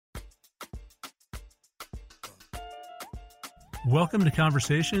Welcome to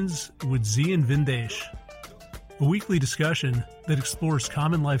Conversations with Zi and Vindesh, a weekly discussion that explores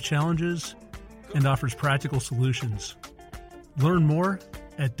common life challenges and offers practical solutions. Learn more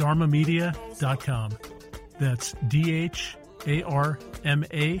at dharmamedia.com. That's DHARMA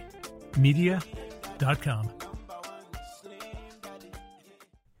media.com.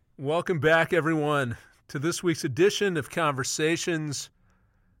 Welcome back, everyone, to this week's edition of Conversations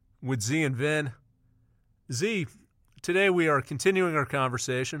with Zi and Vin. Zi, today we are continuing our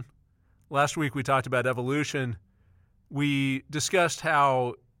conversation. Last week we talked about evolution. We discussed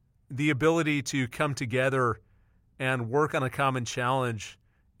how the ability to come together and work on a common challenge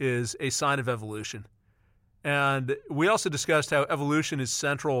is a sign of evolution. And we also discussed how evolution is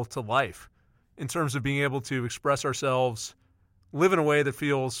central to life in terms of being able to express ourselves, live in a way that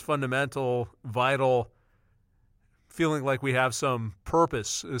feels fundamental, vital, feeling like we have some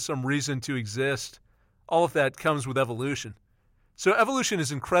purpose, some reason to exist. All of that comes with evolution. So evolution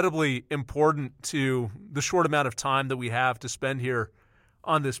is incredibly important to the short amount of time that we have to spend here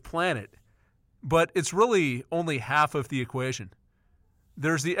on this planet. But it's really only half of the equation.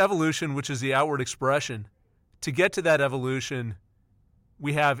 There's the evolution, which is the outward expression. To get to that evolution,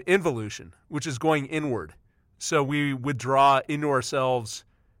 we have involution, which is going inward. So we withdraw into ourselves.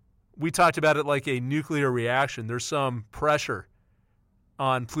 We talked about it like a nuclear reaction. There's some pressure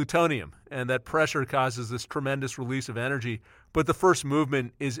on plutonium, and that pressure causes this tremendous release of energy. But the first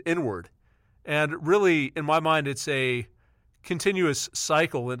movement is inward. And really, in my mind, it's a continuous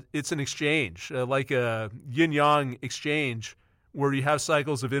cycle. It's an exchange, like a yin-yang exchange, where you have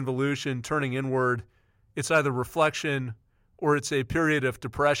cycles of involution turning inward. It's either reflection or it's a period of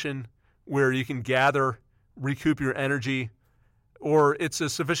depression where you can gather, recoup your energy, or it's a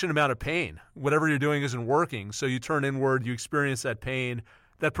sufficient amount of pain. Whatever you're doing isn't working, so you turn inward, you experience that pain,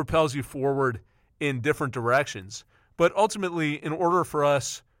 that propels you forward in different directions. But ultimately, in order for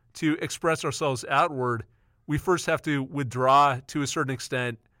us to express ourselves outward, we first have to withdraw to a certain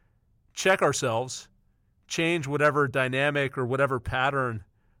extent, check ourselves, change whatever dynamic or whatever pattern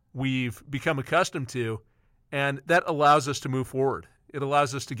we've become accustomed to, and that allows us to move forward. It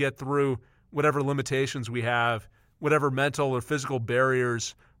allows us to get through whatever limitations we have, whatever mental or physical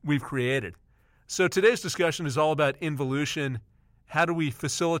barriers we've created. So today's discussion is all about involution. How do we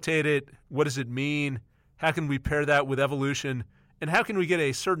facilitate it? What does it mean? How can we pair that with evolution? And how can we get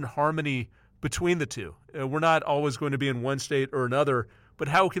a certain harmony between the two? We're not always going to be in one state or another, but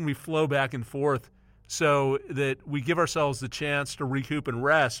how can we flow back and forth so that we give ourselves the chance to recoup and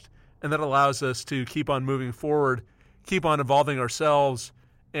rest, and that allows us to keep on moving forward, keep on evolving ourselves,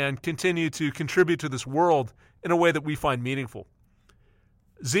 and continue to contribute to this world in a way that we find meaningful.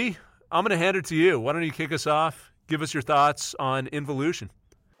 Zi, I'm going to hand it to you. Why don't you kick us off? Give us your thoughts on involution.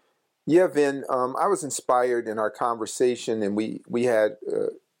 Yeah, Vin, I was inspired in our conversation, and we had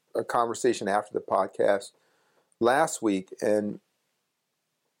a conversation after the podcast last week, and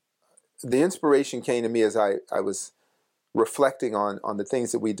the inspiration came to me as I was reflecting on the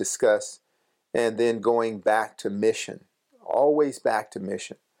things that we discussed, and then going back to mission, always back to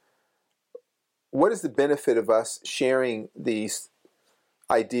mission. What is the benefit of us sharing these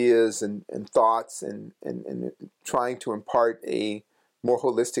ideas and thoughts and trying to impart a more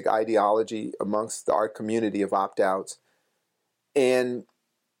holistic ideology amongst our community of opt-outs? And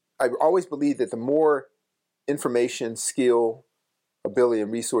I always believe that the more information, skill, ability,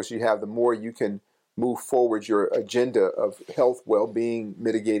 and resources you have, the more you can move forward your agenda of health, well-being,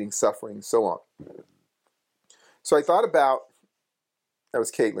 mitigating suffering, and so on. So I thought about, that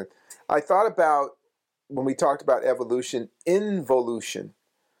was Caitlin, I thought about when we talked about evolution, involution.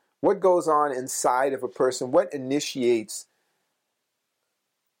 What goes on inside of a person? What initiates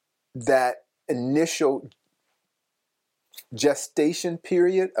that initial gestation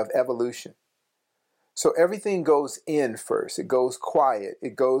period of evolution? So everything goes in first. It goes quiet.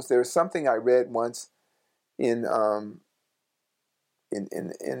 It goes. There's something I read once in the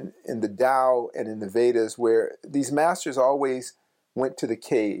Tao and in the Vedas where these masters always went to the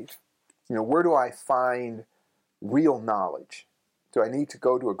cave. You know, where do I find real knowledge? Do I need to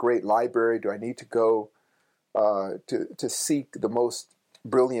go to a great library? Do I need to go to seek the most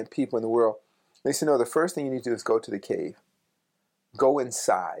brilliant people in the world? They said, no, the first thing you need to do is go to the cave. Go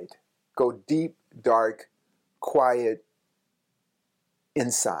inside. Go deep, dark, quiet,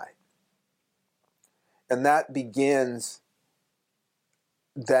 inside. And that begins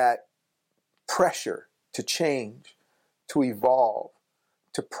that pressure to change, to evolve,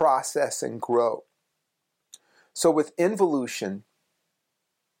 to process and grow. So with involution,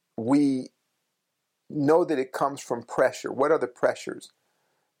 we know that it comes from pressure. What are the pressures?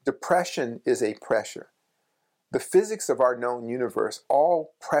 Depression is a pressure. the physics of our known universe,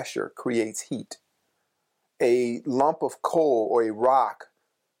 all pressure creates heat. A lump of coal or a rock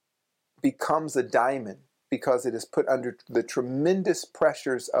becomes a diamond because it is put under the tremendous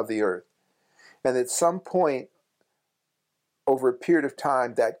pressures of the earth. And at some point, over a period of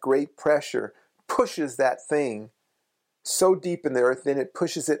time, that great pressure pushes that thing so deep in the earth, then it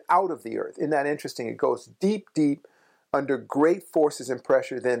pushes it out of the earth. Isn't that interesting? It goes deep, deep under great forces and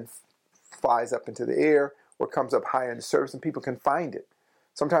pressure, then flies up into the air or comes up higher in the surface, and people can find it.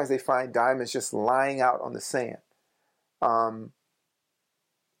 Sometimes they find diamonds just lying out on the sand.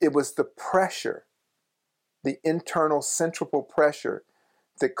 It was the pressure, the internal centripetal pressure,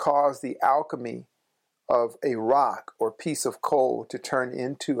 that caused the alchemy of a rock or piece of coal to turn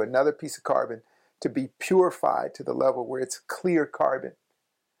into another piece of carbon, to be purified to the level where it's clear carbon.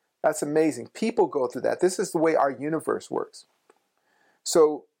 That's amazing. People go through that. This is the way our universe works.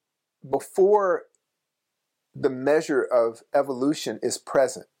 So before the measure of evolution is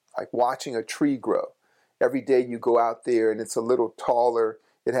present, like watching a tree grow, every day you go out there and it's a little taller,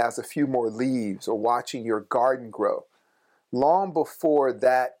 it has a few more leaves, or watching your garden grow. Long before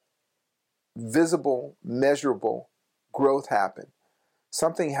that visible, measurable growth happened,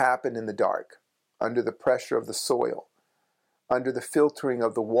 something happened in the dark, under the pressure of the soil, under the filtering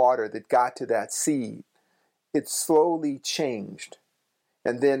of the water that got to that seed. It slowly changed.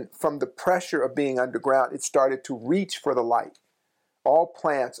 And then from the pressure of being underground, it started to reach for the light. All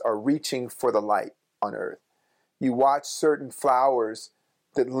plants are reaching for the light on earth. You watch certain flowers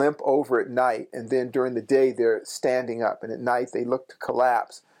that limp over at night, and then during the day they're standing up, and at night they look to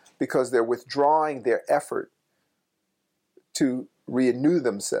collapse because they're withdrawing their effort to renew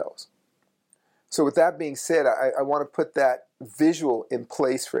themselves. So with that being said, I want to put that visual in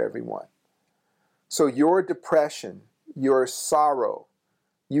place for everyone. So your depression, your sorrow,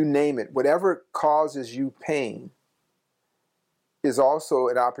 you name it, whatever causes you pain, is also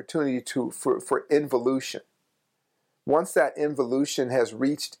an opportunity for involution. Once that involution has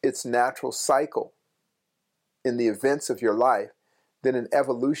reached its natural cycle in the events of your life, then an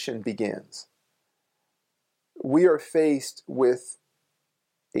evolution begins. We are faced with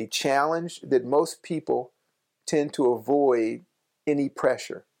a challenge that most people tend to avoid any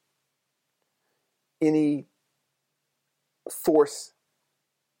pressure, any force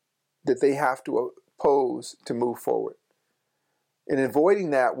that they have to oppose to move forward. In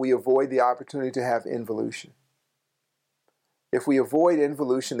avoiding that, we avoid the opportunity to have involution. If we avoid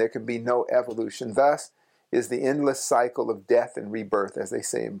involution, there can be no evolution. Thus is the endless cycle of death and rebirth, as they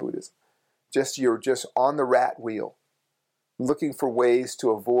say in Buddhism. You're just on the rat wheel, looking for ways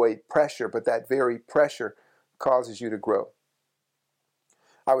to avoid pressure, but that very pressure causes you to grow.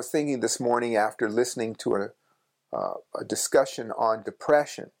 I was thinking this morning after listening to a discussion on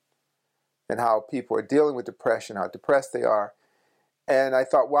depression and how people are dealing with depression, how depressed they are, and I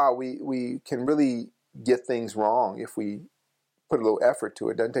thought, wow, we can really get things wrong if we put a little effort to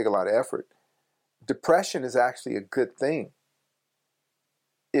it. It doesn't take a lot of effort. Depression is actually a good thing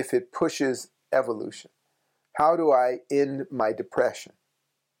if it pushes evolution. How do I end my depression?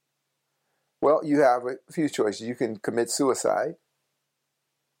 Well, you have a few choices. You can commit suicide,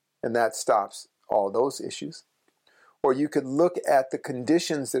 and that stops all those issues. Or you could look at the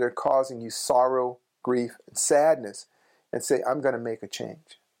conditions that are causing you sorrow, grief, and sadness and say, I'm going to make a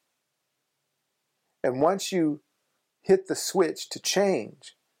change. And once you hit the switch to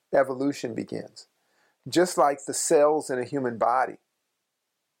change, evolution begins. Just like the cells in a human body.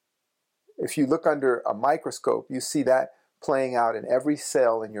 If you look under a microscope, you see that playing out in every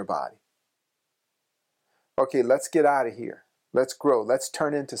cell in your body. Okay, let's get out of here. Let's grow. Let's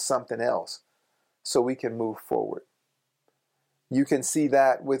turn into something else so we can move forward. You can see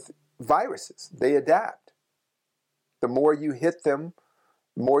that with viruses. They adapt. The more you hit them,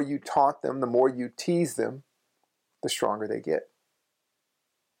 the more you taunt them, the more you tease them, the stronger they get.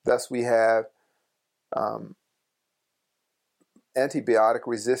 Thus we have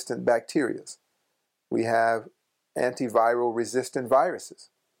antibiotic-resistant bacteria. We have antiviral-resistant viruses.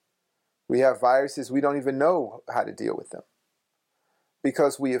 We have viruses we don't even know how to deal with them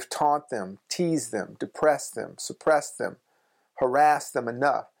because we have taunt them, teased them, depressed them, suppressed them, harassed them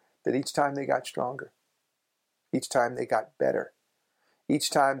enough that each time they got stronger. Each time they got better. Each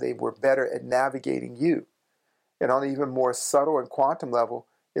time they were better at navigating you. And on an even more subtle and quantum level,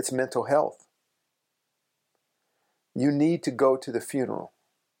 it's mental health. You need to go to the funeral.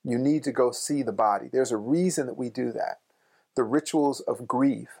 You need to go see the body. There's a reason that we do that. The rituals of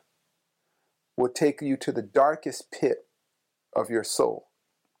grief will take you to the darkest pit of your soul.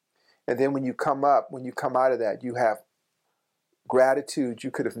 And then when you come out of that, you have gratitude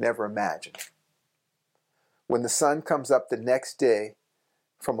you could have never imagined. When the sun comes up the next day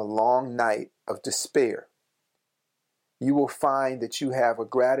from a long night of despair, you will find that you have a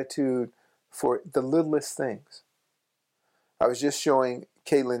gratitude for the littlest things. I was just showing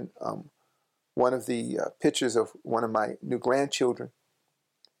Caitlin one of the pictures of one of my new grandchildren,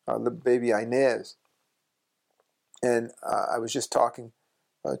 the baby Inez. And I was just talking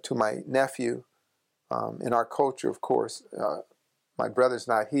to my nephew. In our culture, of course, my brother's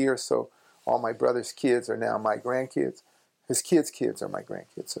not here, so all my brother's kids are now my grandkids. His kids are my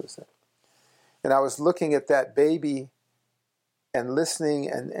grandkids, so to say. And I was looking at that baby and listening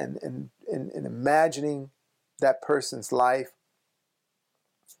and imagining that person's life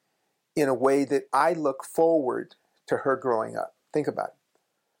in a way that I look forward to her growing up. Think about it.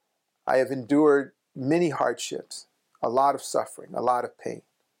 I have endured many hardships, a lot of suffering, a lot of pain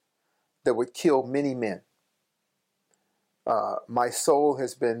that would kill many men. My soul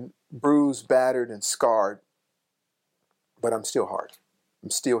has been bruised, battered, and scarred, but I'm still hard. I'm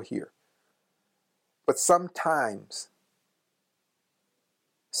still here. But sometimes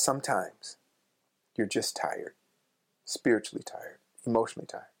you're just tired, spiritually tired, emotionally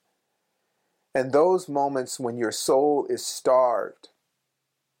tired. And those moments when your soul is starved,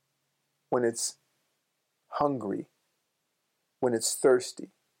 when it's hungry, when it's thirsty,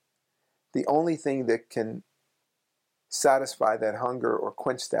 the only thing that can satisfy that hunger or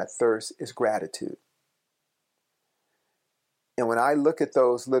quench that thirst is gratitude. And when I look at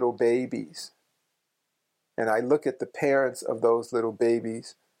those little babies, and I look at the parents of those little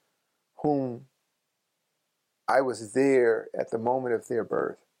babies whom I was there at the moment of their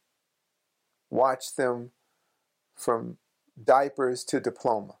birth, watched them from diapers to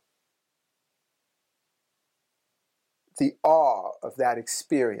diploma, the awe of that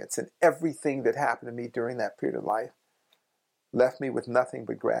experience and everything that happened to me during that period of life left me with nothing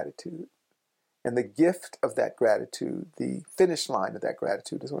but gratitude. And the gift of that gratitude, the finish line of that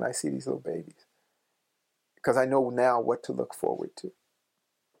gratitude, is when I see these little babies. Because I know now what to look forward to.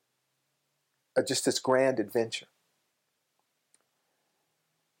 Just this grand adventure.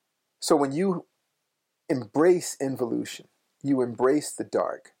 So when you embrace involution, you embrace the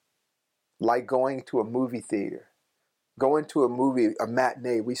dark, like going to a movie theater, going to a movie, a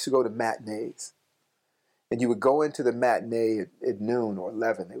matinee. We used to go to matinees. And you would go into the matinee at noon or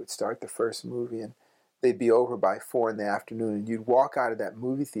 11. They would start the first movie and they'd be over by 4 in the afternoon. And you'd walk out of that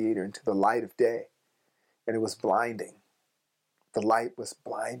movie theater into the light of day. And it was blinding. The light was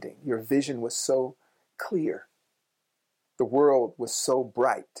blinding. Your vision was so clear. The world was so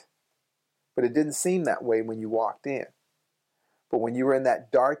bright. But it didn't seem that way when you walked in. But when you were in that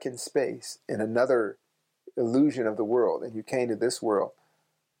darkened space, in another illusion of the world, and you came to this world,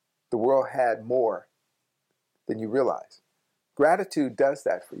 the world had more than you realize. Gratitude does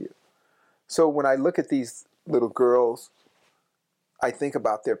that for you. So when I look at these little girls, I think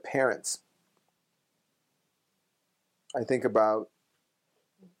about their parents. I think about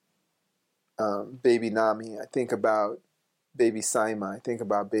baby Nami. I think about baby Saima. I think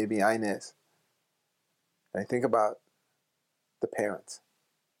about baby Inez. And I think about the parents.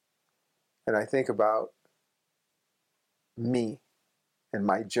 And I think about me and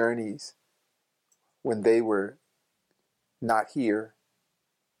my journeys when they were not here,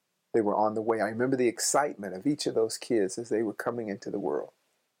 they were on the way. I remember the excitement of each of those kids as they were coming into the world.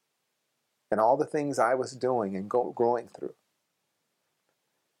 And all the things I was doing and growing through.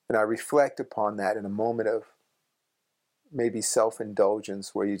 And I reflect upon that in a moment of maybe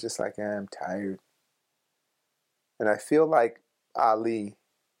self-indulgence where you're just like, I'm tired. And I feel like Ali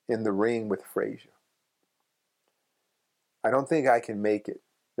in the ring with Frazier. I don't think I can make it.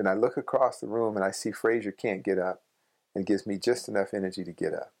 Then I look across the room and I see Frazier can't get up. And gives me just enough energy to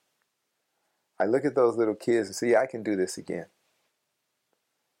get up. I look at those little kids and see, I can do this again.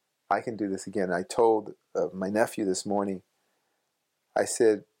 I can do this again. I told my nephew this morning, I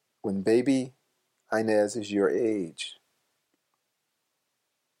said, when baby Inez is your age,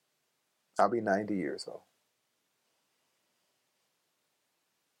 I'll be 90 years old.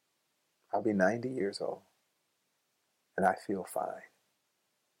 I'll be 90 years old. And I feel fine.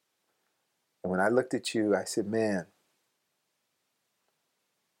 And when I looked at you, I said, man,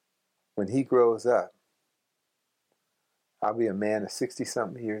 when he grows up, I'll be a man of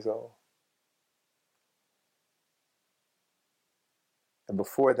 60-something years old. And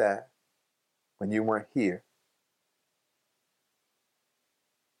before that, when you weren't here,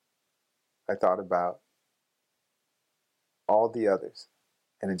 I thought about all the others.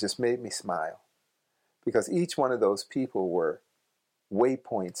 And it just made me smile. Because each one of those people were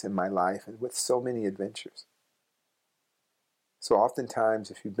waypoints in my life and with so many adventures. So oftentimes,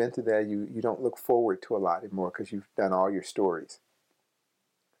 if you've been through that, you don't look forward to a lot anymore because you've done all your stories.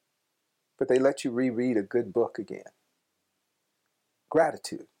 But they let you reread a good book again.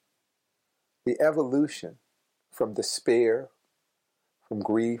 Gratitude. The evolution from despair, from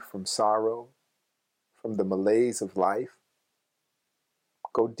grief, from sorrow, from the malaise of life.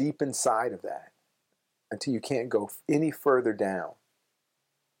 Go deep inside of that until you can't go any further down.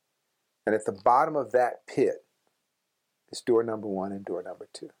 And at the bottom of that pit is door number 1 and door number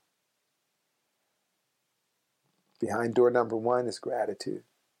 2. Behind door number 1 is gratitude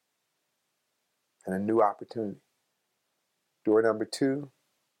and a new opportunity. Door number 2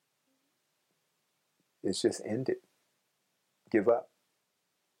 is just end it. Give up.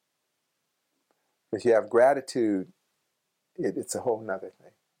 If you have gratitude, it's a whole nother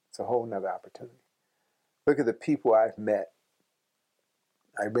thing. It's a whole nother opportunity. Look at the people I've met.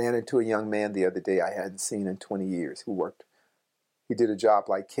 I ran into a young man the other day I hadn't seen in 20 years he did a job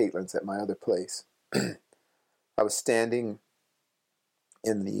like Caitlin's at my other place. I was standing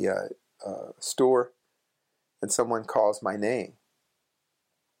in the store and someone calls my name.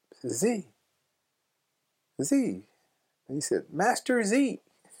 Zi. And he said, Master Z,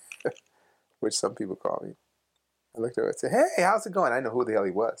 which some people call me. I looked at him and said, hey, how's it going? I know who the hell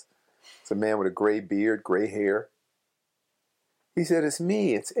he was. It's a man with a gray beard, gray hair. He said, it's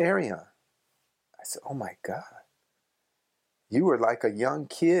me, it's Arion. I said, oh my God. You were like a young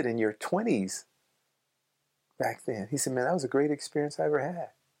kid in your 20s back then. He said, man, that was a great experience I ever had.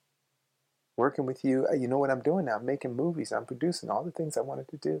 Working with you, you know what I'm doing now? I'm making movies, I'm producing all the things I wanted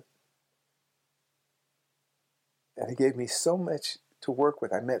to do. And it gave me so much to work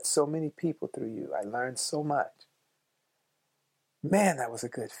with. I met so many people through you. I learned so much. Man, that was a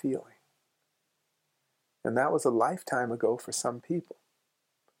good feeling. And that was a lifetime ago for some people.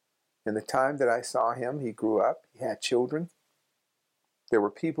 In the time that I saw him, he grew up, he had children. There were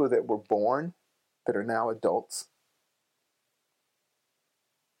people that were born that are now adults.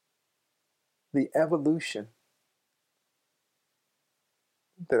 The evolution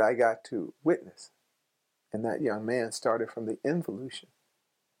that I got to witness in that young man started from the involution,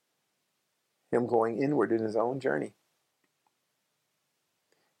 him going inward in his own journey.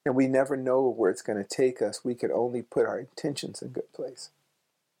 And we never know where it's going to take us. We could only put our intentions in a good place.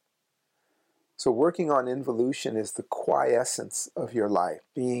 So working on involution is the quiescence of your life,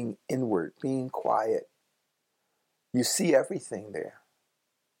 being inward, being quiet. You see everything there.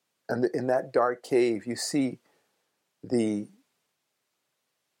 And in that dark cave, you see the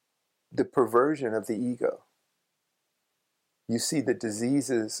perversion of the ego. You see the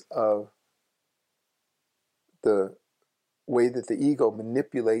diseases of the way that the ego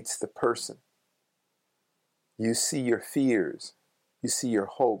manipulates the person. You see your fears. You see your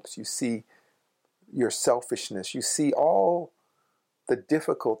hopes. You see your selfishness. You see all the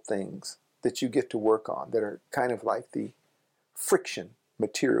difficult things that you get to work on that are kind of like the friction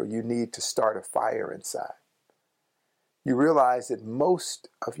material you need to start a fire inside. You realize that most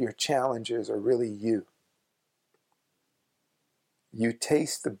of your challenges are really you. You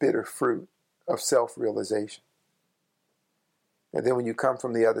taste the bitter fruit of self-realization. And then when you come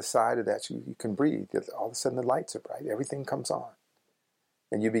from the other side of that, you can breathe. All of a sudden the lights are bright. Everything comes on.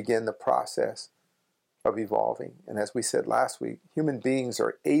 And you begin the process of evolving. And as we said last week, human beings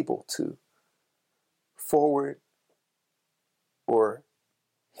are able to forward or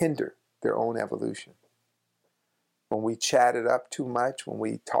hinder their own evolution. When we chat it up too much, when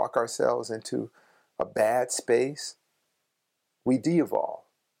we talk ourselves into a bad space, we de-evolve.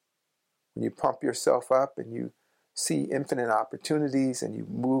 When you pump yourself up and you see infinite opportunities and you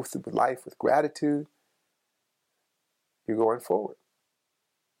move through life with gratitude, you're going forward.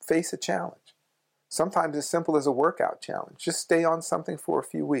 Face a challenge. Sometimes as simple as a workout challenge. Just stay on something for a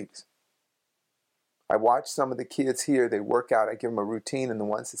few weeks. I watch some of the kids here, they work out, I give them a routine, and the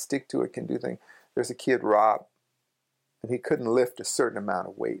ones that stick to it can do things. There's a kid, Rob, and he couldn't lift a certain amount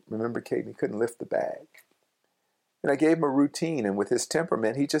of weight. Remember, Kate, he couldn't lift the bag. And I gave him a routine, and with his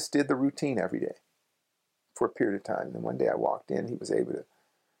temperament, he just did the routine every day for a period of time. And then one day I walked in, he was able to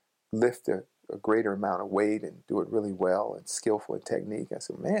lift a greater amount of weight and do it really well and skillful in technique. I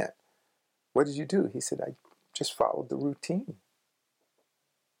said, man, what did you do? He said, I just followed the routine.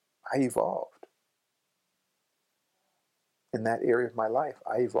 I evolved. In that area of my life,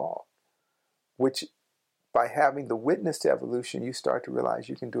 I evolved. Which, by having the witness to evolution, you start to realize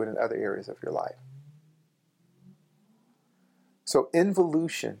you can do it in other areas of your life. So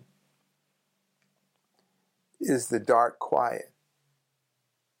involution is the dark quiet,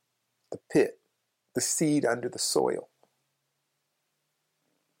 the pit, the seed under the soil,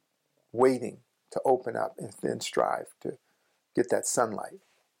 waiting to open up and then strive to get that sunlight.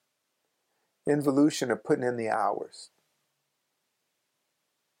 Involution are putting in the hours.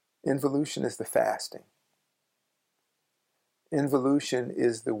 Involution is the fasting. Involution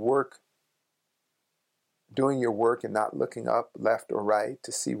is the work, doing your work and not looking up, left or right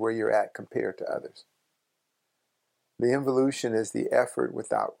to see where you're at compared to others. The involution is the effort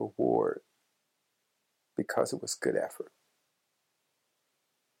without reward because it was good effort.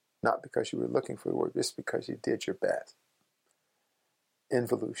 Not because you were looking for the reward, just because you did your best.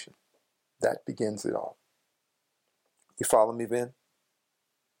 Involution. That begins it all. You follow me, Vin?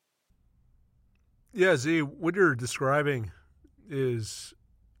 Yeah, Z, what you're describing is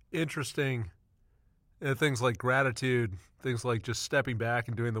interesting. Things like gratitude, things like just stepping back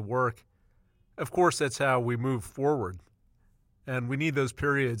and doing the work. Of course, that's how we move forward. And we need those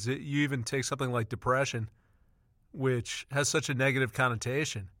periods. You even take something like depression, which has such a negative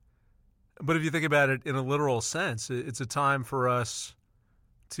connotation. But if you think about it in a literal sense, it's a time for us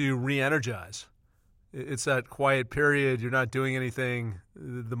to re-energize. It's that quiet period. You're not doing anything.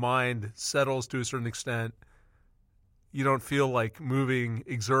 The mind settles to a certain extent. You don't feel like moving,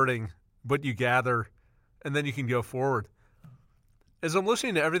 exerting, but you gather, and then you can go forward. As I'm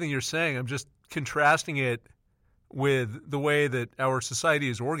listening to everything you're saying, I'm just contrasting it with the way that our society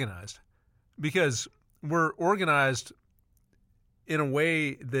is organized. Because we're organized in a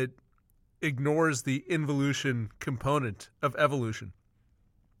way that ignores the involution component of evolution.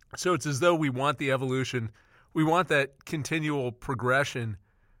 So it's as though we want the evolution, we want that continual progression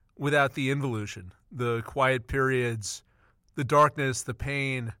without the involution, the quiet periods, the darkness, the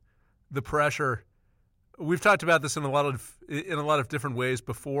pain, the pressure. We've talked about this in a lot of different ways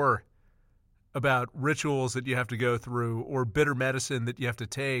before, about rituals that you have to go through, or bitter medicine that you have to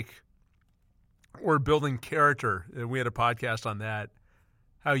take, or building character. And we had a podcast on that,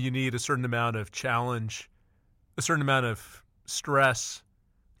 how you need a certain amount of challenge, a certain amount of stress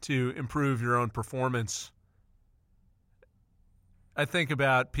to improve your own performance. I think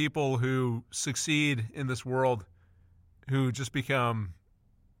about people who succeed in this world, who just become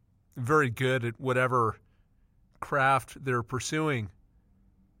very good at whatever craft they're pursuing,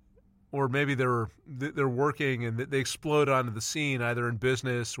 or maybe they're working and they explode onto the scene, either in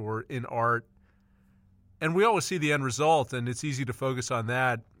business or in art. And we always see the end result, and it's easy to focus on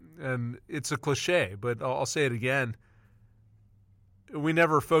that. And it's a cliche, but I'll say it again. We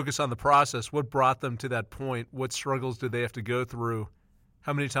never focus on the process. What brought them to that point? What struggles did they have to go through?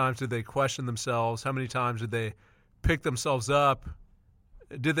 How many times did they question themselves? How many times did they pick themselves up?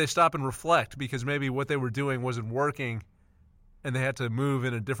 Did they stop and reflect because maybe what they were doing wasn't working and they had to move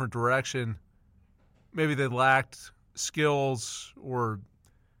in a different direction? Maybe they lacked skills or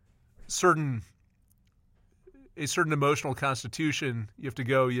a certain emotional constitution. You have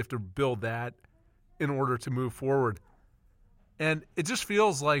to build that in order to move forward. And it just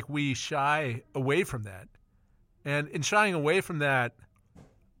feels like we shy away from that. And in shying away from that,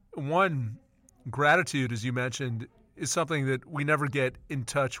 one, gratitude, as you mentioned, is something that we never get in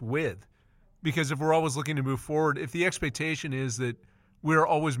touch with. Because if we're always looking to move forward, if the expectation is that we're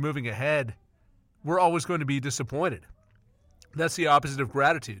always moving ahead, we're always going to be disappointed. That's the opposite of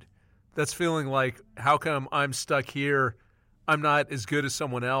gratitude. That's feeling like, how come I'm stuck here? I'm not as good as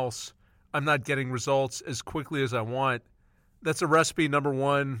someone else. I'm not getting results as quickly as I want. That's a recipe, number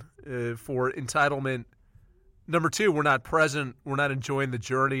one, for entitlement. Number two, we're not present. We're not enjoying the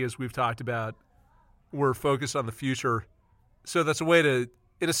journey, as we've talked about. We're focused on the future. So that's a way to,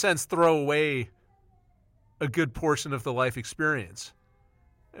 in a sense, throw away a good portion of the life experience.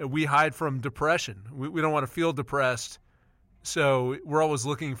 We hide from depression. We don't want to feel depressed. So we're always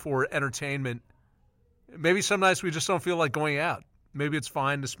looking for entertainment. Maybe some nights we just don't feel like going out. Maybe it's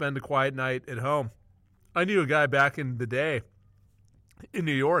fine to spend a quiet night at home. I knew a guy back in the day in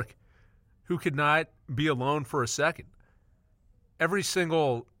New York who could not be alone for a second. Every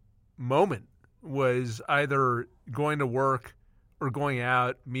single moment was either going to work or going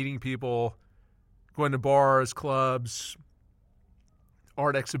out, meeting people, going to bars, clubs,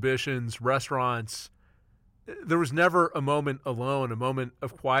 art exhibitions, restaurants. There was never a moment alone, a moment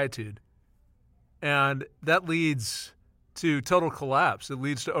of quietude. And that leads to total collapse. It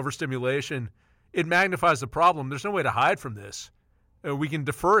leads to overstimulation. It magnifies the problem. There's no way to hide from this. We can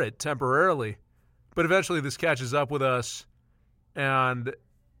defer it temporarily, but eventually this catches up with us, and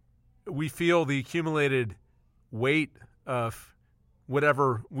we feel the accumulated weight of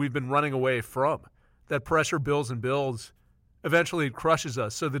whatever we've been running away from. That pressure builds and builds. Eventually it crushes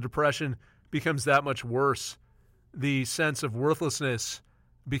us, so the depression becomes that much worse. The sense of worthlessness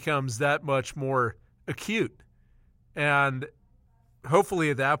becomes that much more acute. And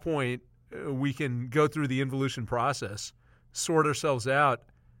hopefully at that point, we can go through the involution process, sort ourselves out.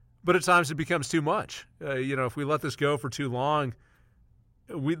 But at times it becomes too much. If we let this go for too long,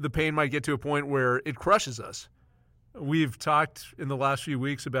 the pain might get to a point where it crushes us. We've talked in the last few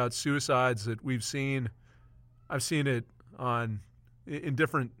weeks about suicides that we've seen. I've seen it in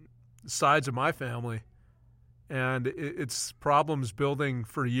different sides of my family, and it's problems building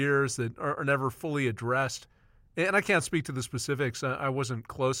for years that are never fully addressed. And I can't speak to the specifics. I wasn't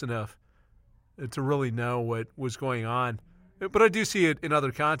close enough to really know what was going on. But I do see it in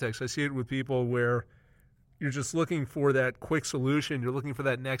other contexts. I see it with people where you're just looking for that quick solution. You're looking for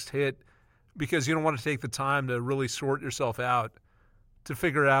that next hit because you don't want to take the time to really sort yourself out, to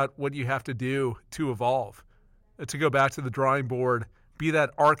figure out what you have to do to evolve, to go back to the drawing board, be that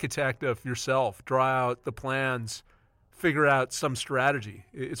architect of yourself, draw out the plans, figure out some strategy.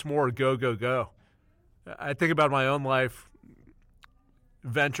 It's more go, go, go. I think about my own life,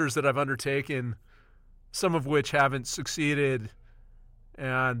 ventures that I've undertaken, some of which haven't succeeded.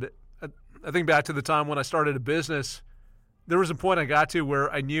 And I think back to the time when I started a business, there was a point I got to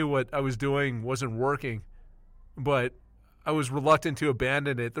where I knew what I was doing wasn't working, but I was reluctant to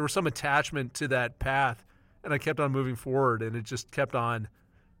abandon it. There was some attachment to that path, and I kept on moving forward, and it just kept on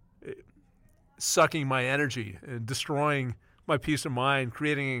sucking my energy and destroying my peace of mind,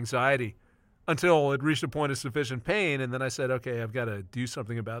 creating anxiety, until it reached a point of sufficient pain, and then I said, okay, I've got to do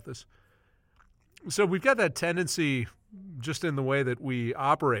something about this. So we've got that tendency, just in the way that we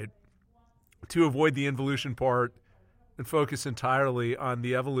operate, to avoid the involution part and focus entirely on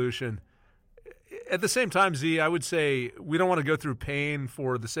the evolution. At the same time, Z, I would say we don't want to go through pain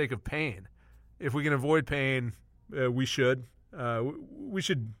for the sake of pain. If we can avoid pain, we should. We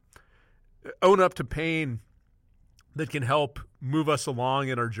should own up to pain that can help move us along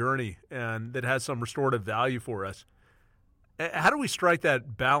in our journey and that has some restorative value for us. How do we strike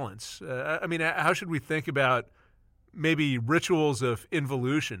that balance? How should we think about maybe rituals of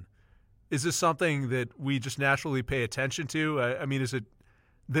involution? Is this something that we just naturally pay attention to? Is it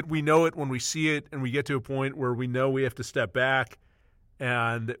that we know it when we see it and we get to a point where we know we have to step back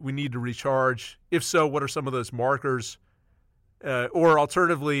and we need to recharge? If so, what are some of those markers? Or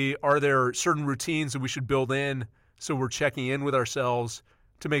alternatively, are there certain routines that we should build in so we're checking in with ourselves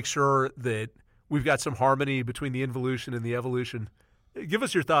to make sure that we've got some harmony between the involution and the evolution? Give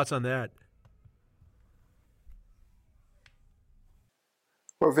us your thoughts on that.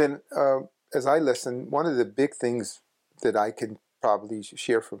 Well, Vin, as I listen, one of the big things that I can probably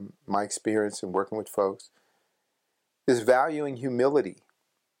share from my experience in working with folks is valuing humility.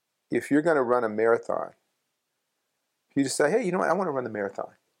 If you're going to run a marathon, if you just say, hey, you know what, I want to run the marathon,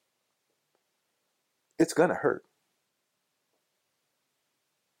 it's going to hurt.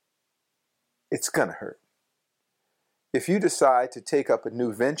 It's going to hurt. If you decide to take up a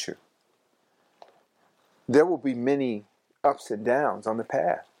new venture, there will be many ups and downs on the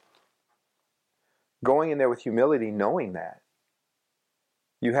path. Going in there with humility, knowing that,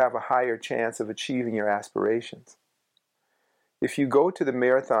 you have a higher chance of achieving your aspirations. If you go to the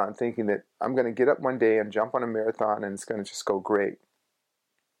marathon thinking that I'm going to get up one day and jump on a marathon and it's going to just go great,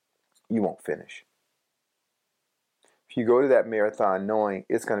 you won't finish. If you go to that marathon knowing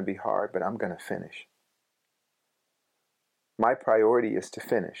it's going to be hard, but I'm going to finish. My priority is to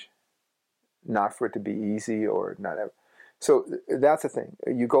finish, not for it to be easy or not ever. So that's the thing.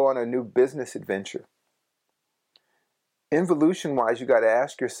 You go on a new business adventure. Involution-wise, you got to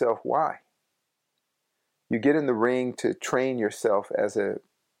ask yourself why. You get in the ring to train yourself as a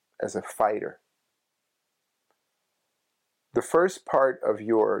fighter. The first part of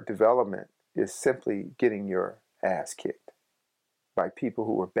your development is simply getting your ass kicked by people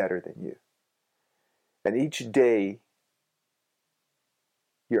who are better than you. And each day,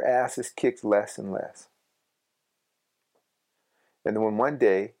 your ass is kicked less and less. And then when one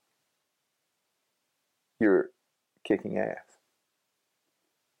day, you're kicking ass.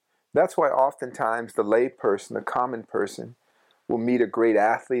 That's why oftentimes the lay person, the common person, will meet a great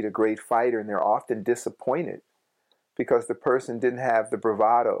athlete, a great fighter, and they're often disappointed because the person didn't have the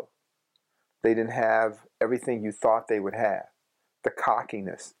bravado. They didn't have everything you thought they would have, the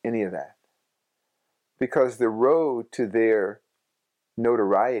cockiness, any of that. Because the road to their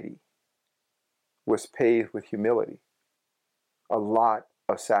notoriety was paved with humility. A lot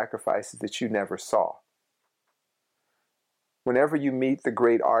of sacrifices that you never saw. Whenever you meet the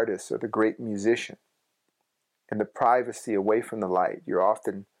great artist or the great musician in the privacy away from the light, you're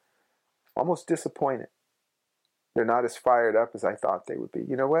often almost disappointed. They're not as fired up as I thought they would be.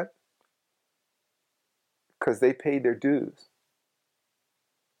 You know what? Because they paid their dues.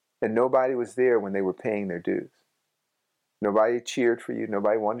 And nobody was there when they were paying their dues. Nobody cheered for you.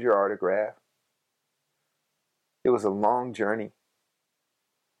 Nobody wanted your autograph. It was a long journey.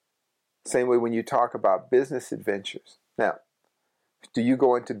 Same way when you talk about business adventures. Now, do you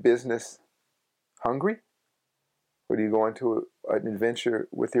go into business hungry? Or do you go into an adventure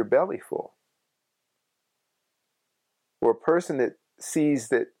with your belly full? Or a person that sees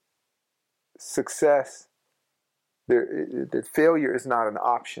that success, that failure is not an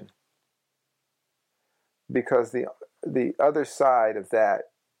option. Because the other side of that,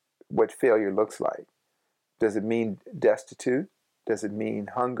 what failure looks like. Does it mean destitute? Does it mean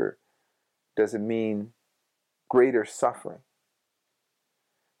hunger? Does it mean greater suffering?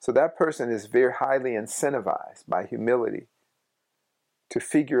 So that person is very highly incentivized by humility to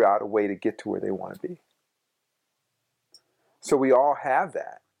figure out a way to get to where they want to be. So we all have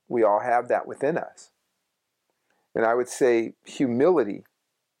that. We all have that within us. And I would say humility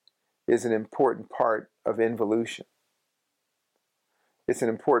is an important part of involution. It's an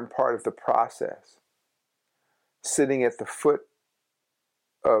important part of the process. Sitting at the foot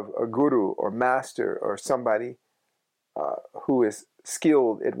of a guru or master or somebody who is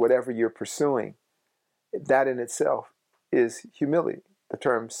skilled at whatever you're pursuing, that in itself is humility. The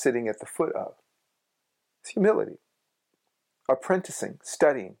term sitting at the foot of. It's humility. Apprenticing,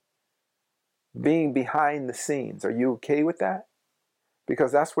 studying, being behind the scenes. Are you okay with that?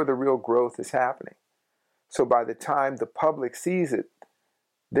 Because that's where the real growth is happening. So by the time the public sees it,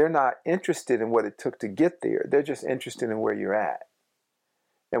 they're not interested in what it took to get there. They're just interested in where you're at.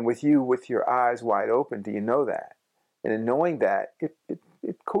 And with you, with your eyes wide open, do you know that? And in knowing that,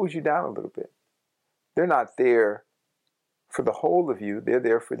 it cools you down a little bit. They're not there for the whole of you. They're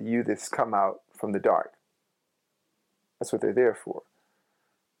there for you that's come out from the dark. That's what they're there for.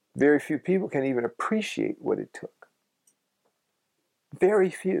 Very few people can even appreciate what it took.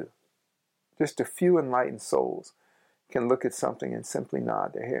 Very few. Just a few enlightened souls can look at something and simply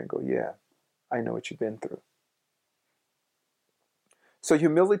nod their head and go, yeah, I know what you've been through. So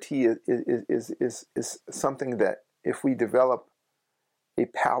humility is something that if we develop a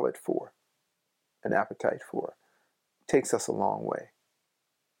palate for, an appetite for, takes us a long way.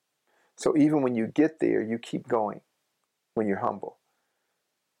 So even when you get there, you keep going when you're humble.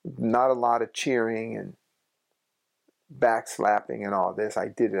 Not a lot of cheering and backslapping and all this. I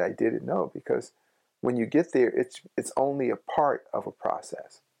did it. No, because when you get there, it's only a part of a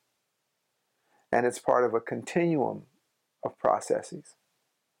process. And it's part of a continuum of processes.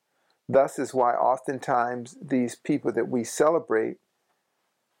 Thus is why oftentimes these people that we celebrate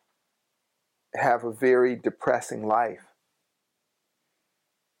have a very depressing life.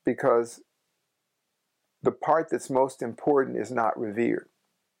 Because the part that's most important is not revered.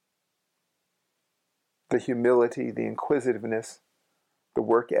 The humility, the inquisitiveness, the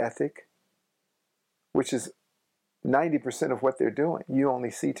work ethic, which is 90% of what they're doing. You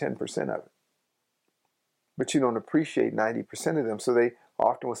only see 10% of it. But you don't appreciate 90% of them. So they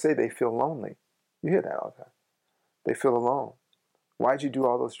often will say they feel lonely. You hear that all the time. They feel alone. Why'd you do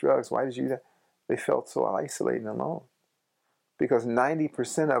all those drugs? Why did you do that? They felt so isolated and alone. Because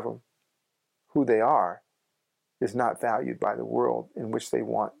 90% of them, who they are, is not valued by the world in which they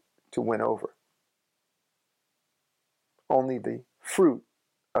want to win over. Only the fruit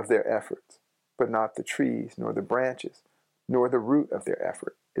of their efforts, but not the trees, nor the branches, nor the root of their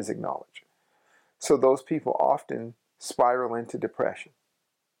effort is acknowledged. So those people often spiral into depression.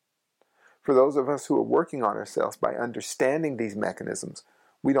 For those of us who are working on ourselves by understanding these mechanisms,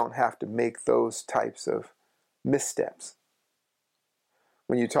 we don't have to make those types of missteps.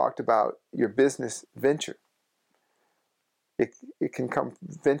 When you talked about your business venture, it can come,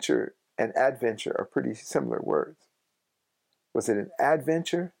 venture and adventure are pretty similar words. Was it an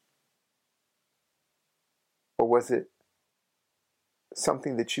adventure? Or was it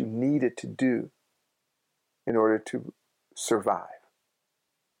something that you needed to do in order to survive?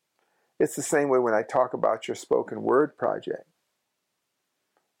 It's the same way when I talk about your spoken word project.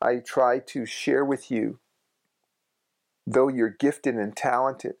 I try to share with you, though you're gifted and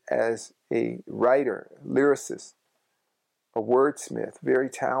talented as a writer, lyricist, a wordsmith, very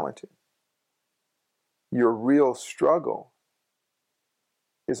talented, your real struggle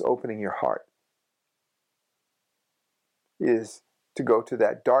is opening your heart, is to go to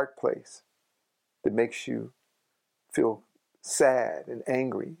that dark place that makes you feel sad and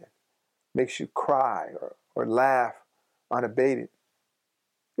angry, makes you cry or laugh unabated.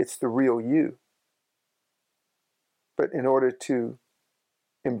 It's the real you. But in order to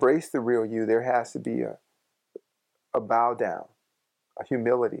embrace the real you, there has to be a bow down, a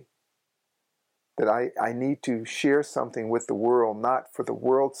humility. That I need to share something with the world, not for the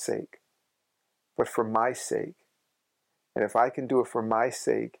world's sake, but for my sake. And if I can do it for my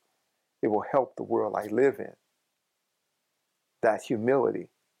sake, it will help the world I live in. that humility,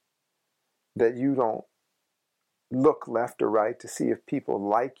 that you don't look left or right to see if people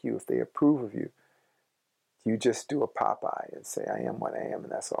like you, if they approve of you. You just do a Popeye and say, I am what I am,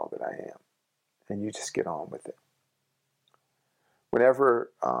 and that's all that I am. And you just get on with it.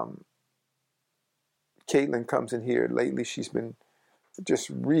 Whenever Caitlin comes in here, lately she's been just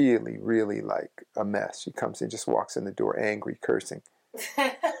really, really like a mess. She comes in, just walks in the door angry, cursing.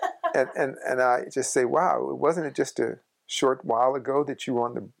 and I just say, wow, wasn't it just a short while ago that you were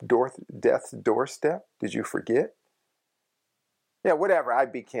on the death's doorstep? Did you forget? Yeah, whatever, I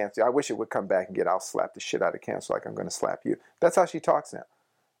beat cancer. I wish it would come back and I'll slap the shit out of cancer like I'm going to slap you. That's how she talks now.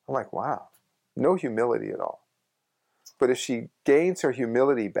 I'm like, wow, no humility at all. But if she gains her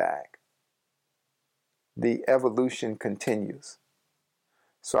humility back, the evolution continues.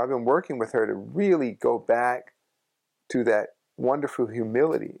 So I've been working with her to really go back to that wonderful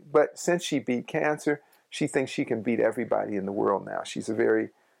humility. But since she beat cancer, she thinks she can beat everybody in the world now. She's a very,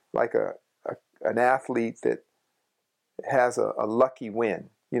 like an athlete that has a lucky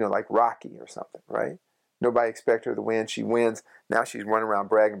win, like Rocky or something, right? Nobody expected her to win. She wins. Now she's running around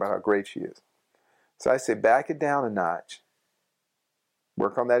bragging about how great she is. So I say, back it down a notch.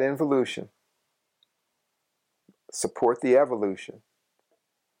 Work on that involution. Support the evolution.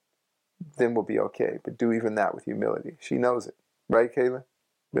 Then we'll be okay. But do even that with humility. She knows it. Right, Caitlin?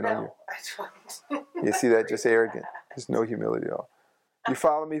 No, I don't. You see that? Just arrogant. There's no humility at all. You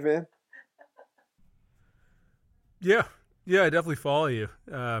follow me, Vin? Yeah, I definitely follow you.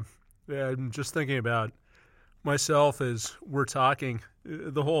 I'm just thinking about myself as we're talking,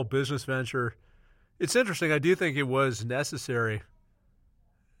 the whole business venture. It's interesting. I do think it was necessary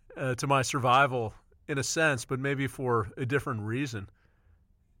to my survival in a sense, but maybe for a different reason.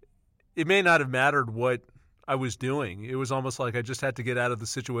 It may not have mattered what I was doing. It was almost like I just had to get out of the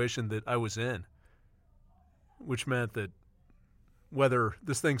situation that I was in, which meant that whether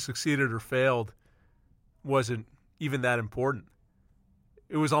this thing succeeded or failed wasn't even that important.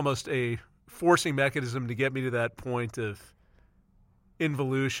 It was almost a forcing mechanism to get me to that point of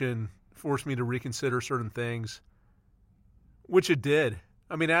involution, force me to reconsider certain things, which it did.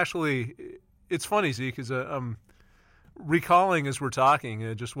 I mean, actually, it's funny, Z, because I'm recalling as we're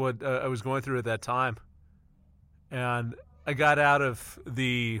talking just what I was going through at that time. And I got out of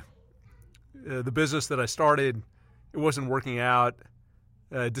the business that I started. It wasn't working out.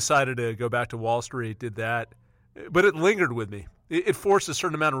 I decided to go back to Wall Street, did that. But it lingered with me. It forced a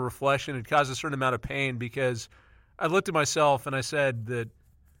certain amount of reflection. It caused a certain amount of pain because I looked at myself and I said that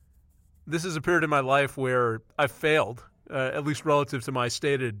this is a period in my life where I failed, at least relative to my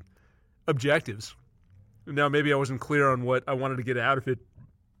stated objectives. Now, maybe I wasn't clear on what I wanted to get out of it.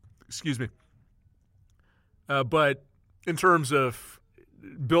 Excuse me. But in terms of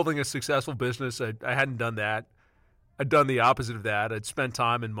building a successful business, I hadn't done that. I'd done the opposite of that. I'd spent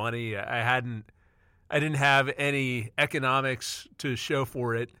time and money. I didn't have any economics to show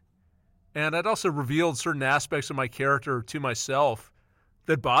for it. And I'd also revealed certain aspects of my character to myself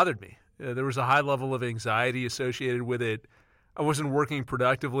that bothered me. There was a high level of anxiety associated with it. I wasn't working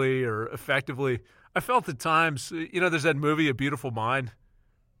productively or effectively. I felt at times, there's that movie, A Beautiful Mind.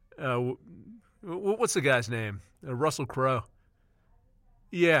 What's the guy's name? Russell Crowe.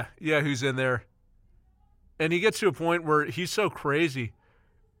 Yeah, who's in there. And he gets to a point where he's so crazy.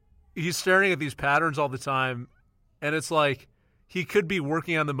 He's staring at these patterns all the time, and it's like he could be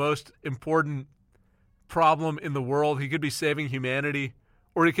working on the most important problem in the world. He could be saving humanity,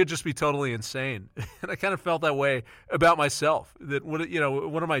 or he could just be totally insane. And I kind of felt that way about myself. That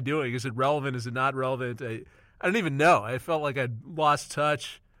what am I doing? Is it relevant? Is it not relevant? I didn't even know. I felt like I'd lost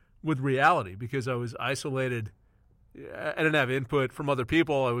touch with reality because I was isolated. I didn't have input from other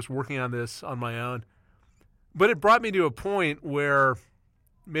people. I was working on this on my own. But it brought me to a point where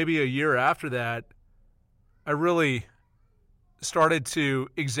maybe a year after that, I really started to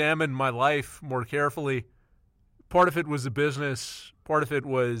examine my life more carefully. Part of it was the business. Part of it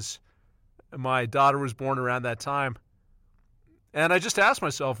was my daughter was born around that time. And I just asked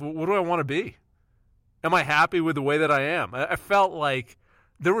myself, what do I want to be? Am I happy with the way that I am? I felt like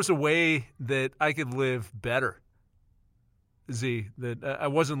there was a way that I could live better, Z, that I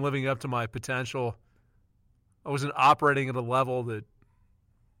wasn't living up to my potential. I wasn't operating at a level that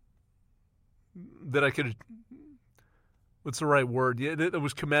I could, what's the right word? Yeah, that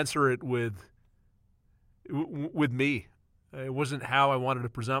was commensurate with me. It wasn't how I wanted to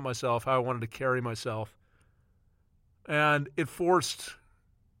present myself, how I wanted to carry myself. And it forced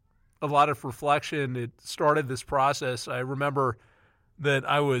a lot of reflection. It started this process. I remember that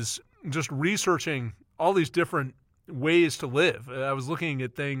I was just researching all these different ways to live. I was looking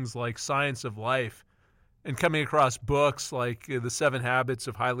at things like science of life and coming across books like The 7 Habits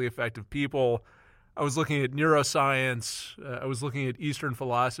of Highly Effective People. I was looking at neuroscience. I was looking at Eastern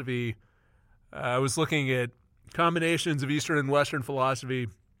philosophy. I was looking at combinations of Eastern and Western philosophy.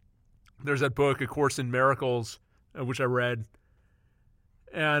 There's that book, A Course in Miracles, which I read.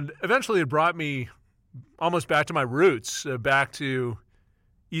 And eventually it brought me almost back to my roots, back to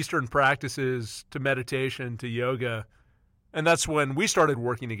Eastern practices, to meditation, to yoga. And that's when we started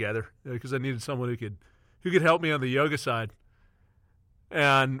working together, because I needed someone who could help me on the yoga side.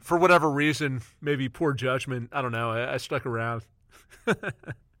 And for whatever reason, maybe poor judgment, I don't know, I stuck around.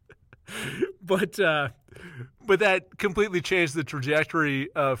 But that completely changed the trajectory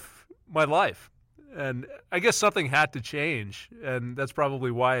of my life. And I guess something had to change, and that's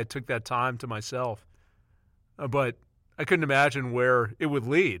probably why I took that time to myself. But I couldn't imagine where it would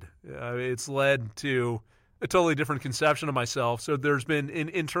lead. It's led to a totally different conception of myself. So there's been an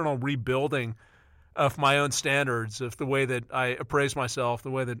internal rebuilding of my own standards, of the way that I appraise myself,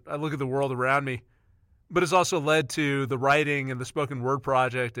 the way that I look at the world around me. But it's also led to the writing and the spoken word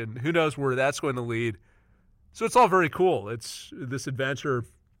project, and who knows where that's going to lead. So it's all very cool. It's this adventure.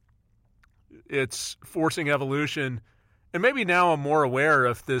 It's forcing evolution. And maybe now I'm more aware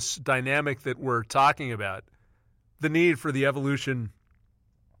of this dynamic that we're talking about, the need for the evolution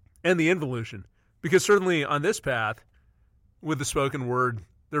and the involution. Because certainly on this path, with the spoken word,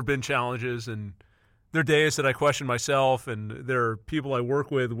 there have been challenges, and there are days that I question myself, and there are people I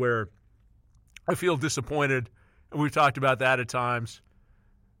work with where I feel disappointed, and we've talked about that at times.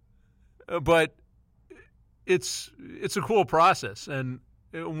 But it's a cool process, and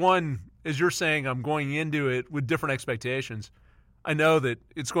one, as you're saying, I'm going into it with different expectations. I know that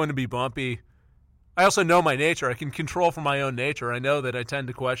it's going to be bumpy. I also know my nature. I can control for my own nature. I know that I tend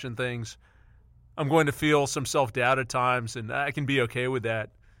to question things. I'm going to feel some self-doubt at times, and I can be okay with that.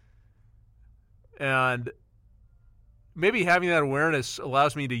 And maybe having that awareness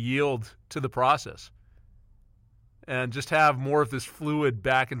allows me to yield to the process and just have more of this fluid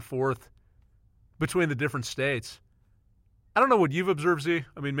back and forth between the different states. I don't know what you've observed, Z.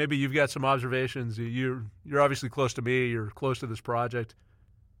 I mean, maybe you've got some observations. You're obviously close to me. You're close to this project.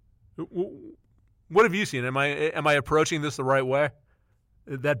 What have you seen? Am I approaching this the right way?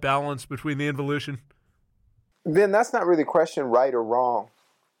 That balance between the involution? Vin, that's not really a question, right or wrong.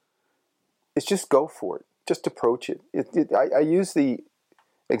 It's just go for it. Just approach it. I use the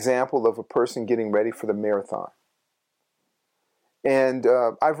example of a person getting ready for the marathon. And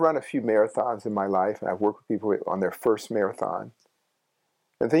I've run a few marathons in my life, and I've worked with people on their first marathon.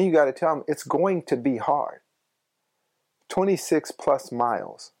 And then you got to tell them it's going to be hard. 26 plus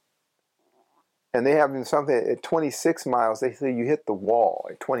miles. And they have something at 26 miles, they say you hit the wall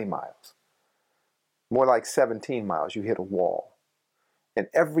at 20 miles. More like 17 miles, you hit a wall. And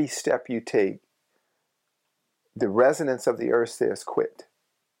every step you take, the resonance of the earth says quit.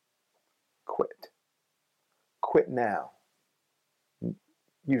 Quit. Quit now.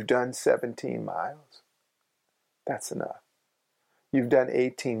 You've done 17 miles. That's enough. You've done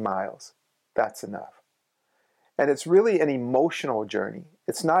 18 miles. That's enough. And it's really an emotional journey.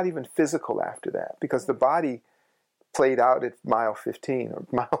 It's not even physical after that, because the body played out at mile 15 or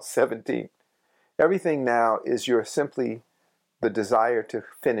mile 17. Everything now is simply the desire to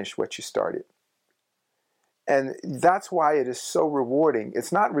finish what you started. And that's why it is so rewarding.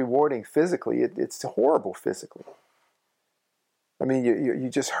 It's not rewarding physically. It's horrible physically. I mean, you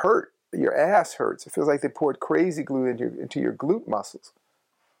just hurt. Your ass hurts. It feels like they poured crazy glue into your glute muscles.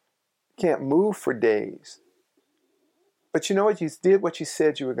 You can't move for days. But you know what? You did what you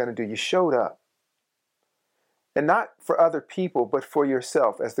said you were going to do. You showed up. And not for other people, but for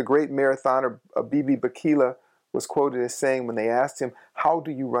yourself. As the great marathoner Bibi Bakila was quoted as saying when they asked him, how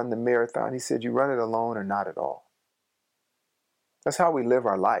do you run the marathon? He said, you run it alone or not at all. That's how we live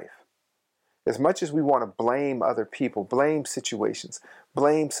our life. As much as we want to blame other people, blame situations,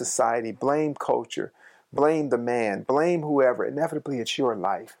 blame society, blame culture, blame the man, blame whoever, inevitably it's your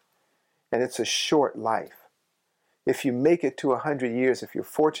life. And it's a short life. If you make it to 100 years, if you're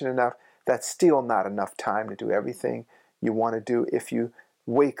fortunate enough, that's still not enough time to do everything you want to do. If you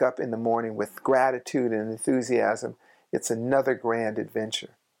wake up in the morning with gratitude and enthusiasm, it's another grand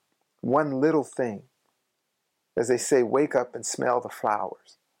adventure. One little thing. As they say, wake up and smell the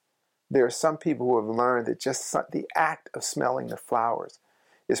flowers. There are some people who have learned that just the act of smelling the flowers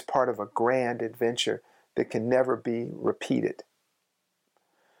is part of a grand adventure that can never be repeated.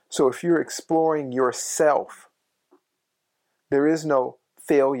 So if you're exploring yourself, there is no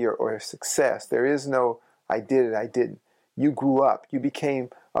failure or success. There is no, I did it, I didn't. You grew up. You became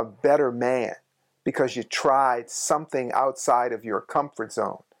a better man because you tried something outside of your comfort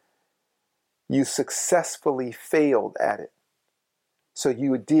zone. You successfully failed at it. So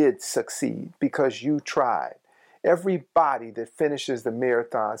you did succeed because you tried. Everybody that finishes the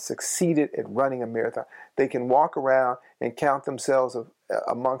marathon succeeded at running a marathon. They can walk around and count themselves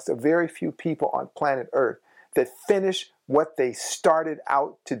amongst a very few people on planet Earth that finish what they started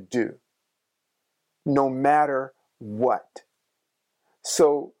out to do, no matter what.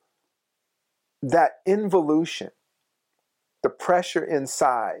 So that involution, the pressure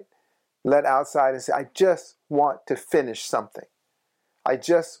inside, let outside and say, I just want to finish something. I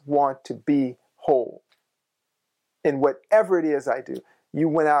just want to be whole. In whatever it is I do, you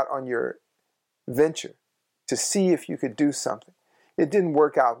went out on your venture to see if you could do something. It didn't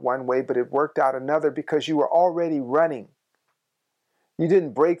work out one way, but it worked out another because you were already running. You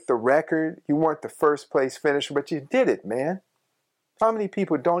didn't break the record. You weren't the first place finisher, but you did it, man. How many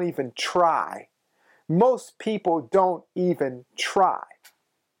people don't even try? Most people don't even try.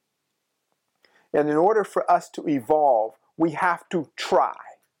 And in order for us to evolve, we have to try.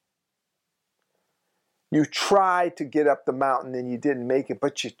 You tried to get up the mountain and you didn't make it,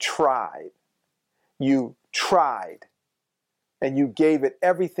 but you tried. You tried. And you gave it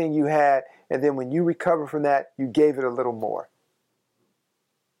everything you had. And then when you recover from that, you gave it a little more.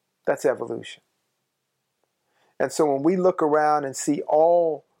 That's evolution. And so when we look around and see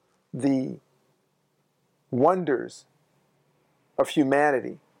all the wonders of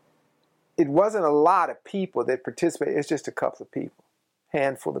humanity, it wasn't a lot of people that participated. It's just a couple of people,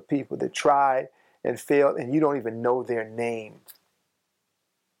 handful of people that tried and failed, and you don't even know their name.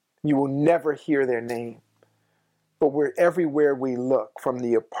 You will never hear their name. But we're everywhere we look, from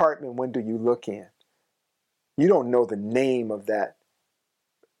the apartment window you look in. You don't know the name of that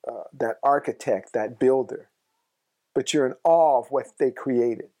architect, that builder, but you're in awe of what they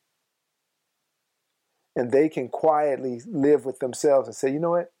created. And they can quietly live with themselves and say, you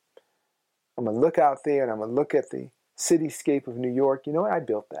know what? I'm going to look out there and I'm going to look at the cityscape of New York. You know what? I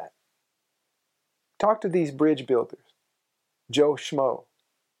built that. Talk to these bridge builders. Joe Schmo.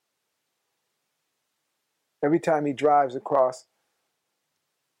 Every time he drives across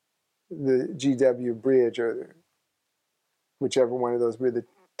the GW bridge or whichever one of those, the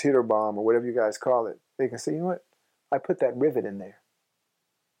titter bomb or whatever you guys call it, they can say, you know what? I put that rivet in there.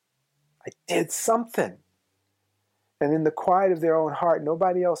 I did something. And in the quiet of their own heart,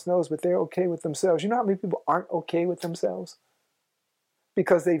 nobody else knows, but they're okay with themselves. You know how many people aren't okay with themselves?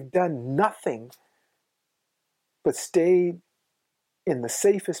 Because they've done nothing but stayed in the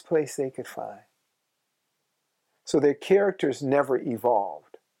safest place they could find. So their characters never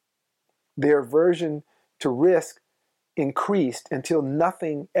evolved. Their aversion to risk increased until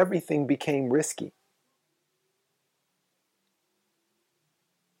everything became risky.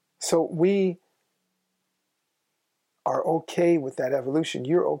 So we are okay with that evolution.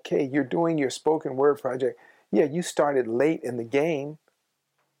 You're okay. You're doing your spoken word project. Yeah, you started late in the game.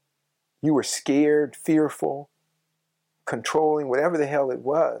 You were scared, fearful, controlling, whatever the hell it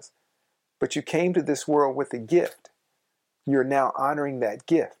was. But you came to this world with a gift. You're now honoring that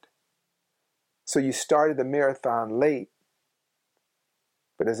gift. So you started the marathon late.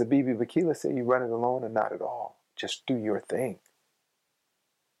 But as Abibi Bakila said, you run it alone and not at all. Just do your thing.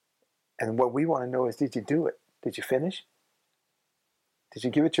 And what we want to know is, did you do it? Did you finish? Did you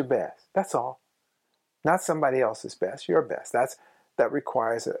give it your best? That's all. Not somebody else's best, your best. That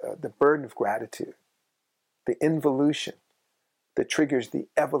requires the burden of gratitude, the involution that triggers the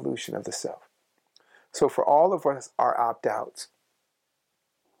evolution of the self. So for all of us, our opt-outs,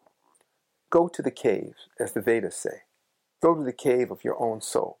 go to the caves, as the Vedas say. Go to the cave of your own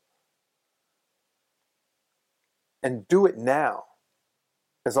soul. And do it now.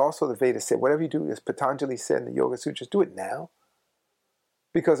 As also the Vedas say, whatever you do, as Patanjali said in the Yoga Sutras, do it now.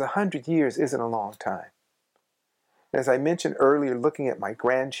 Because 100 years isn't a long time. As I mentioned earlier, looking at my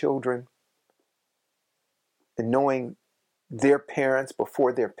grandchildren and knowing their parents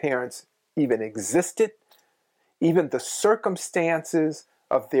before their parents even existed, even the circumstances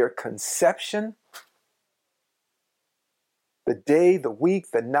of their conception, the day, the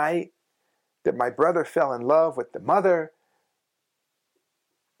week, the night that my brother fell in love with the mother,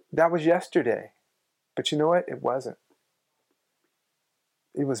 that was yesterday. But you know what? It wasn't.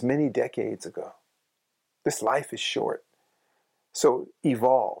 It was many decades ago. This life is short. So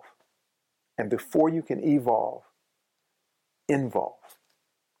evolve. And before you can evolve, involve.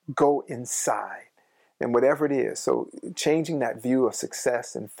 Go inside. And whatever it is, so changing that view of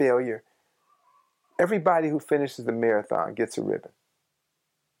success and failure, everybody who finishes the marathon gets a ribbon.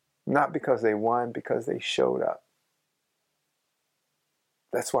 Not because they won, because they showed up.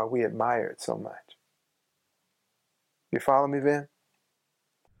 That's why we admire it so much. You follow me, Vin?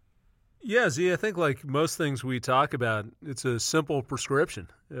 Yeah, Z, I think like most things we talk about, it's a simple prescription.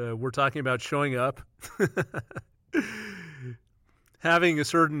 We're talking about showing up, having a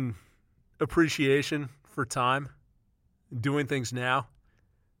certain appreciation for time, doing things now.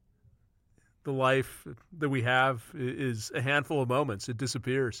 The life that we have is a handful of moments. It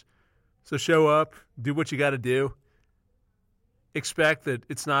disappears. So show up, do what you got to do. Expect that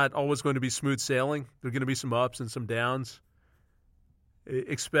it's not always going to be smooth sailing. There are going to be some ups and some downs.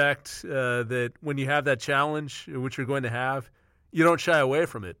 Expect that when you have that challenge, which you're going to have, you don't shy away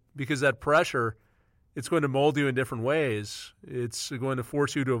from it, because that pressure, it's going to mold you in different ways. It's going to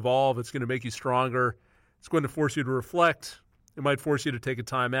force you to evolve. It's going to make you stronger. It's going to force you to reflect. It might force you to take a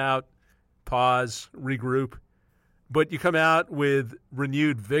time out, pause, regroup. But you come out with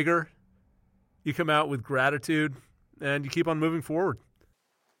renewed vigor. You come out with gratitude, and you keep on moving forward.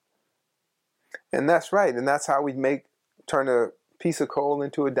 And that's right. And that's how we turn a piece of coal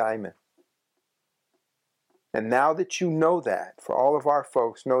into a diamond. And now that you know that, for all of our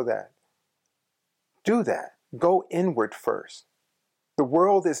folks know that, do that. Go inward first. The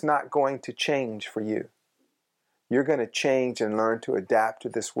world is not going to change for you. You're going to change and learn to adapt to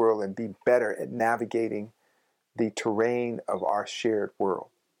this world and be better at navigating the terrain of our shared world.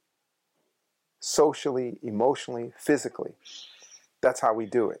 Socially, emotionally, physically. That's how we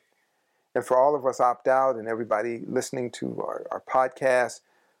do it. And for all of us opt out and everybody listening to our podcast,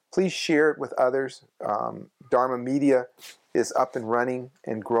 please share it with others. Dharma Media is up and running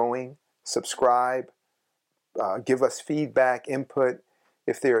and growing. Subscribe. Give us feedback, input.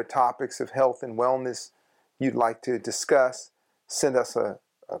 If there are topics of health and wellness you'd like to discuss, send us a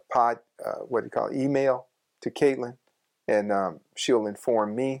email to Caitlin, and she'll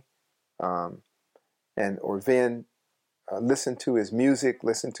inform me, or Vin. Listen to his music,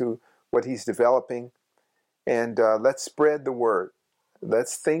 listen to what he's developing, and let's spread the word.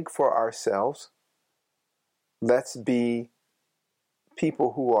 Let's think for ourselves. Let's be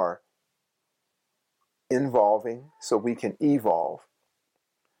people who are involving so we can evolve.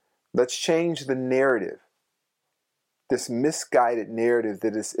 Let's change the narrative, this misguided narrative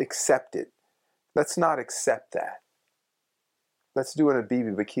that is accepted. Let's not accept that. Let's do it in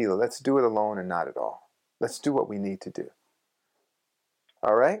Bibi Bakila. Let's do it alone and not at all. Let's do what we need to do.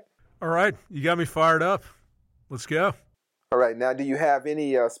 All right? All right. You got me fired up. Let's go. All right. Now, do you have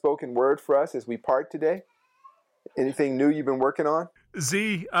any spoken word for us as we part today? Anything new you've been working on?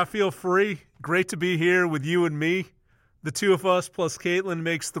 Z, I feel free. Great to be here with you and me. The two of us plus Caitlin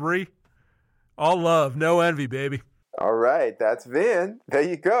makes three. All love, no envy, baby. All right. That's Vin. There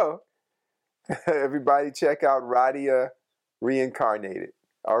you go. Everybody check out Radia Reincarnated.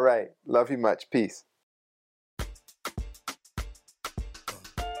 All right. Love you much. Peace.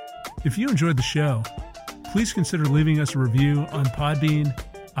 If you enjoyed the show, please consider leaving us a review on Podbean,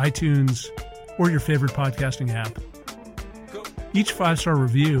 iTunes, or your favorite podcasting app. Each 5-star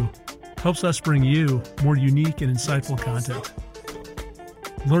review helps us bring you more unique and insightful content.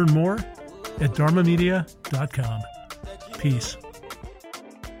 Learn more at dharmamedia.com. Peace.